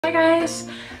Hi guys!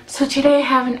 So today I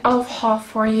have an e.l.f. haul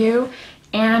for you,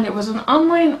 and it was an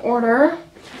online order,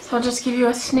 so I'll just give you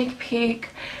a sneak peek.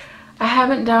 I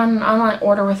haven't done an online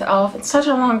order with e.l.f. in such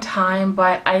a long time,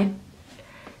 but I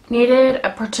needed a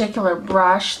particular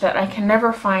brush that I can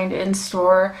never find in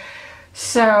store.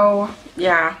 So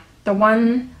yeah, the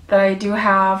one that I do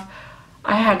have,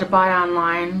 I had to buy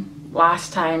online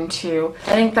last time too.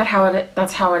 I think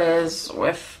that's how it is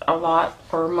with a lot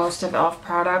or most of e.l.f.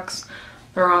 products.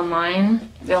 They're online.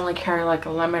 They only carry like a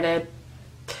limited,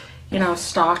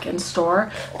 stock in store.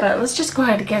 But let's just go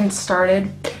ahead and get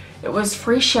started. It was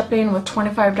free shipping with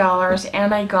 $25,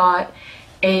 and I got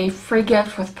a free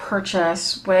gift with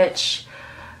purchase, which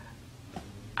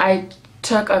I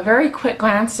took a very quick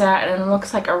glance at, and it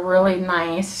looks like a really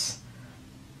nice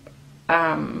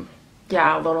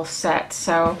little set.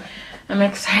 So I'm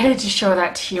excited to show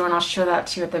that to you, and I'll show that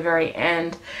to you at the very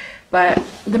end. But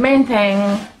the main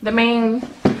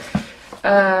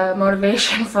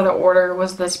motivation for the order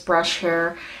was this brush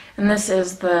here, and this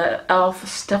is the e.l.f.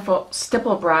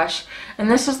 stipple brush,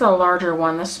 and this is the larger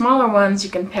one. The smaller ones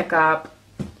you can pick up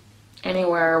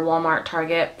anywhere, Walmart,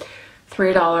 Target,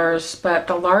 $3, but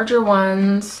the larger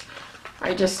ones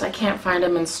I can't find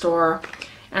them in store.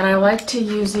 And I like to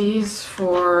use these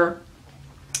for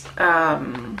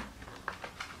powder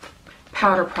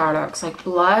products like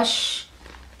blush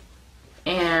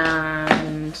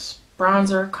and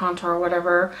bronzer, contour,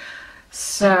 whatever.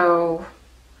 So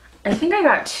I think I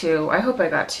got two. I hope I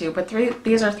got two, but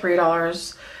these are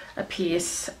 $3 a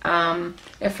piece.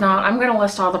 If not, I'm gonna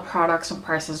list all the products and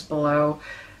prices below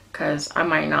because I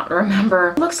might not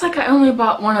remember. Looks like I only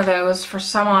bought one of those for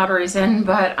some odd reason,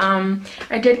 but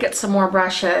I did get some more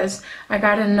brushes. I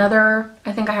got another,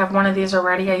 I think I have one of these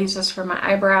already. I use this for my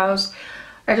eyebrows.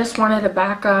 I just wanted a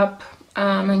backup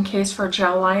in case for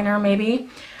gel liner maybe.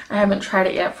 I haven't tried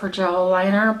it yet for gel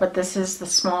liner, but this is the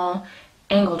small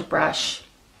angled brush.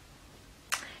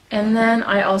 And then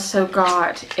I also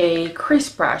got a crease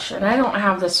brush, and I don't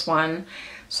have this one,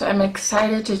 so I'm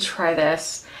excited to try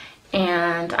this.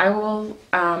 And I will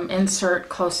insert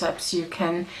close-ups so you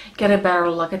can get a better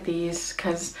look at these,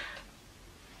 because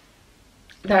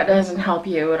that doesn't help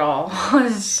you at all.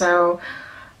 So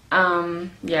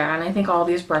yeah, and I think all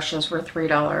these brushes were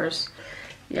 $3.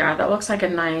 Yeah, that looks like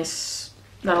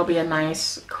that'll be a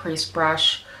nice crease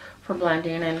brush for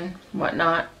blending and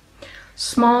whatnot.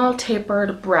 Small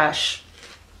tapered brush.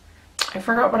 I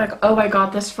forgot what I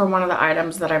got this for one of the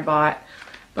items that I bought,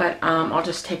 but I'll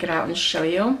just take it out and show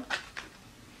you.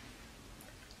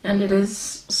 And it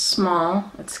is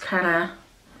small. It's kind of,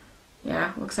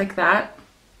 yeah, looks like that.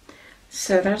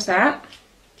 So there's that.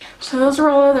 So those are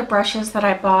all of the brushes that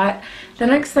I bought. The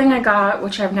next thing I got,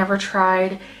 which I've never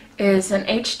tried, is an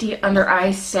HD under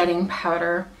eye setting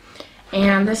powder,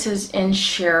 and this is in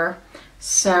sheer.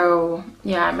 So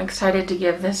yeah, I'm excited to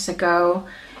give this a go.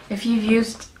 If you've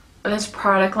used this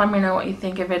product, let me know what you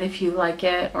think of it, if you like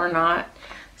it or not.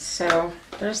 So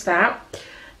there's that.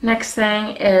 Next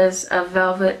thing is a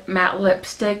velvet matte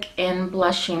lipstick in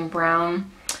blushing brown.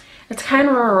 It's kind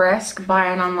of a risk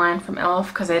buying online from e.l.f.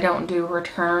 because they don't do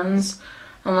returns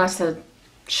unless the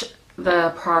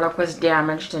product was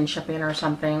damaged in shipping or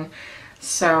something.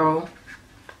 So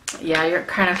yeah, you're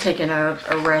kind of taking a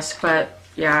risk, but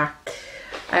yeah,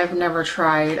 I've never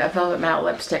tried a velvet matte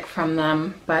lipstick from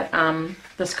them, but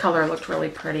this color looked really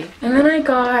pretty. And then I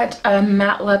got a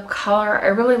matte lip color. I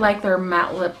really like their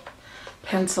matte lip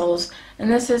pencils, and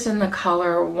this is in the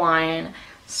color Wine.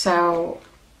 So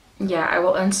yeah, I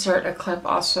will insert a clip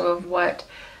also of what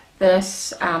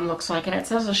this looks like, and it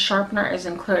says a sharpener is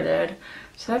included,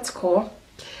 so that's cool.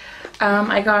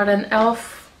 I got an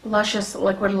e.l.f. Luscious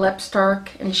Liquid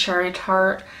Lipstick in Sherry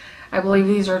Tart. I believe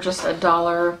these are just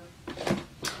 $1.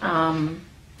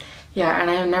 Yeah, and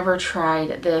I have never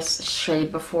tried this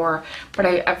shade before, but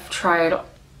I've tried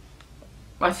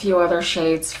a few other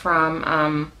shades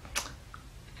from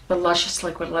the Luscious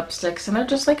Liquid Lipsticks, and they're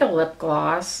just like a lip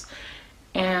gloss,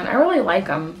 and I really like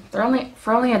them. They're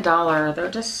for only $1.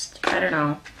 They're just, I don't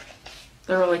know,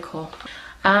 they're really cool.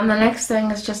 The next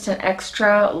thing is just an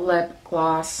extra lip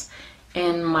gloss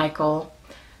in Michael.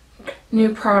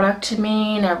 New product to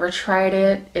me, never tried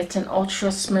it. It's an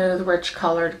ultra smooth, rich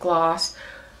colored gloss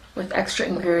with extra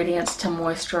ingredients to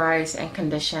moisturize and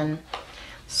condition.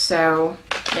 So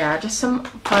yeah, just some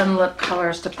fun lip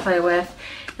colors to play with.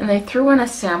 And they threw in a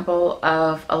sample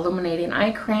of illuminating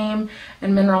eye cream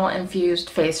and mineral infused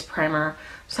face primer.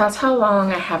 So that's how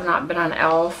long I have not been on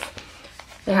e.l.f.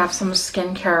 They have some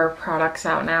skincare products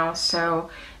out now, so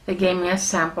they gave me a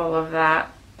sample of that.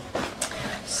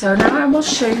 So now I will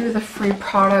show you the free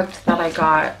product that I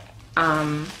got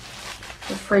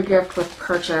a free gift with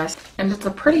purchase. And it's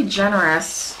a pretty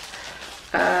generous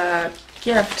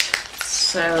gift.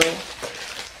 So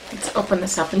let's open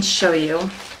this up and show you.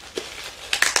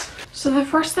 So the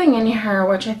first thing in here,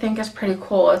 which I think is pretty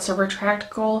cool, it's a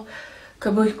retractable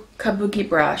kabuki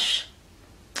brush.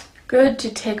 Good to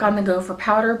take on the go for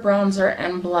powder, bronzer,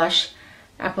 and blush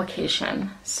application.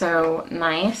 So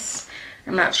nice.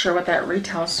 I'm not sure what that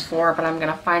retails for, but I'm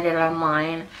gonna find it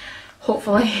online,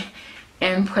 hopefully,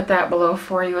 and put that below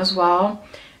for you as well.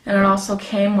 And it also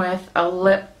came with a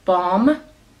lip balm,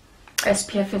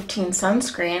 SPF 15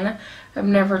 sunscreen. I've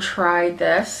never tried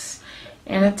this,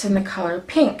 and it's in the color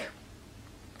pink.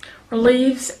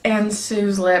 Relieves and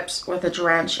soothes lips with a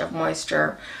drench of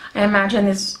moisture. I imagine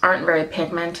these aren't very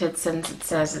pigmented since it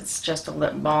says it's just a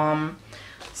lip balm.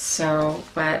 So,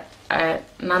 but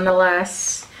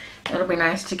nonetheless, it'll be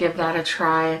nice to give that a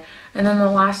try. And then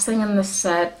the last thing in this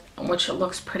set, which it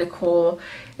looks pretty cool,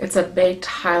 it's a baked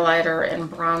highlighter and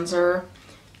bronzer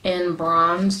in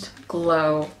Bronzed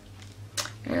Glow.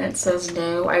 And it says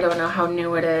new. I don't know how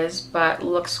new it is, but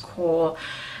looks cool.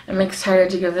 I'm excited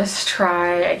to give this a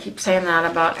try. I keep saying that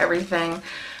about everything,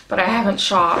 but I haven't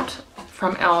shopped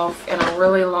from e.l.f. in a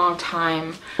really long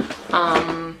time.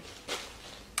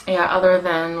 Yeah, other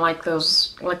than like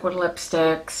those liquid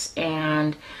lipsticks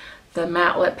and the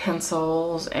matte lip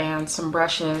pencils and some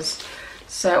brushes.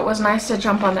 So it was nice to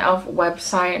jump on the e.l.f.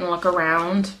 website and look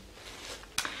around.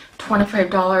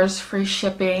 $25 free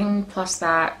shipping plus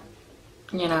that.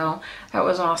 You know, that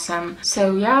was awesome.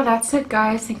 So yeah, that's it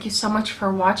guys. Thank you so much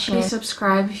for watching. Please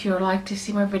subscribe if you would like to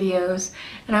see more videos,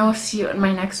 and I will see you in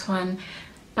my next one.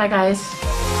 Bye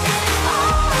guys.